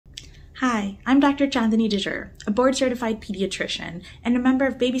Hi, I'm Dr. Chandani Dezure, a board-certified pediatrician and a member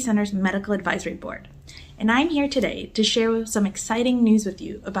of BabyCenter's Medical Advisory Board. And I'm here today to share some exciting news with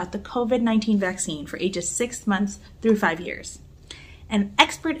you about the COVID-19 vaccine for ages 6 months through 5 years. An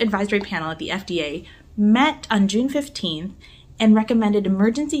expert advisory panel at the FDA met on June 15th and recommended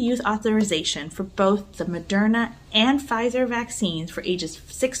emergency use authorization for both the Moderna and Pfizer vaccines for ages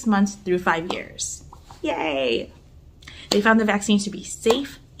 6 months through 5 years. Yay! They found the vaccines to be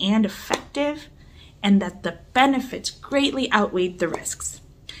safe and effective, and that the benefits greatly outweighed the risks.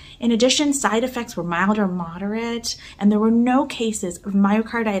 In addition, side effects were mild or moderate, and there were no cases of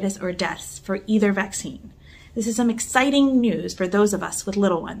myocarditis or deaths for either vaccine. This is some exciting news for those of us with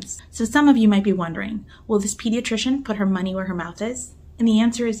little ones. So some of you might be wondering, will this pediatrician put her money where her mouth is? And the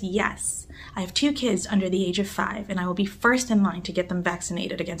answer is yes. I have 2 kids under the age of 5, and I will be first in line to get them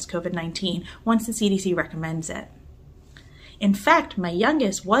vaccinated against COVID-19 once the CDC recommends it. In fact, my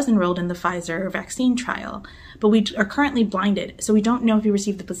youngest was enrolled in the Pfizer vaccine trial, but we are currently blinded, so we don't know if he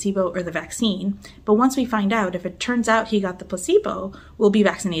received the placebo or the vaccine. But once we find out, if it turns out he got the placebo, we'll be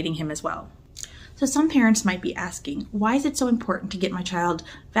vaccinating him as well. So some parents might be asking, why is it so important to get my child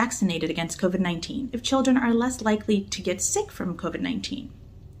vaccinated against COVID-19 if children are less likely to get sick from COVID-19?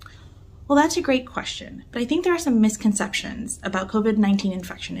 Well, that's a great question, but I think there are some misconceptions about COVID-19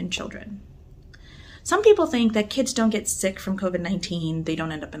 infection in children. Some people think that kids don't get sick from COVID-19, they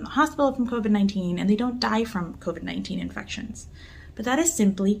don't end up in the hospital from COVID-19, and they don't die from COVID-19 infections. But that is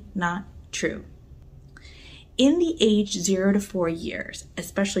simply not true. In the age 0 to 4 years,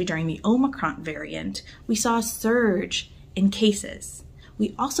 especially during the Omicron variant, we saw a surge in cases.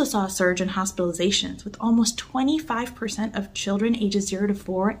 We also saw a surge in hospitalizations, with almost 25% of children ages 0 to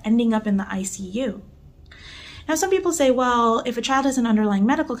 4 ending up in the ICU. Now, some people say, well, if a child has an underlying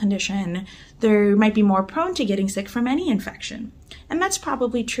medical condition, they might be more prone to getting sick from any infection. And that's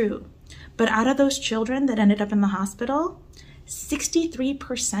probably true. But out of those children that ended up in the hospital,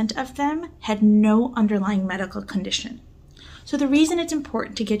 63% of them had no underlying medical condition. So the reason it's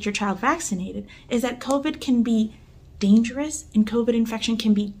important to get your child vaccinated is that COVID can be dangerous and COVID infection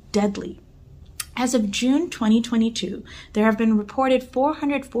can be deadly. As of June 2022, there have been reported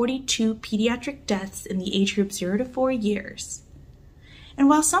 442 pediatric deaths in the age group 0 to 4 years. And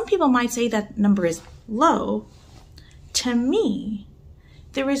while some people might say that number is low, to me,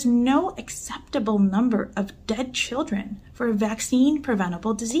 there is no acceptable number of dead children for a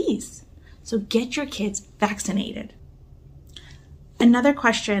vaccine-preventable disease. So get your kids vaccinated. Another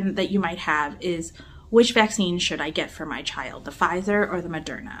question that you might have is, which vaccine should I get for my child, the Pfizer or the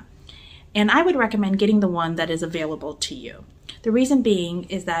Moderna? And I would recommend getting the one that is available to you. The reason being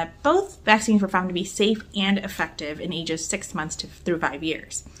is that both vaccines were found to be safe and effective in ages 6 months through 5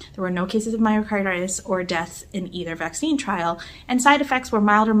 years. There were no cases of myocarditis or deaths in either vaccine trial, and side effects were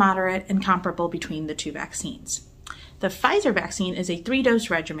mild or moderate and comparable between the 2 vaccines. The Pfizer vaccine is a 3-dose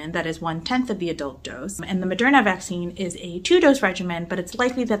regimen that is 1/10 of the adult dose, and the Moderna vaccine is a 2-dose regimen, but it's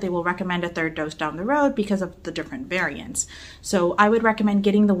likely that they will recommend a 3rd dose down the road because of the different variants. So I would recommend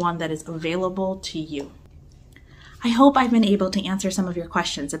getting the one that is available to you. I hope I've been able to answer some of your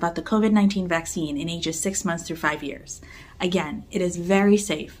questions about the COVID-19 vaccine in ages 6 months through 5 years. Again, it is very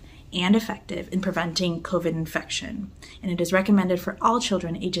safe and effective in preventing COVID infection, and it is recommended for all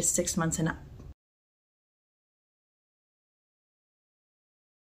children ages 6 months and up.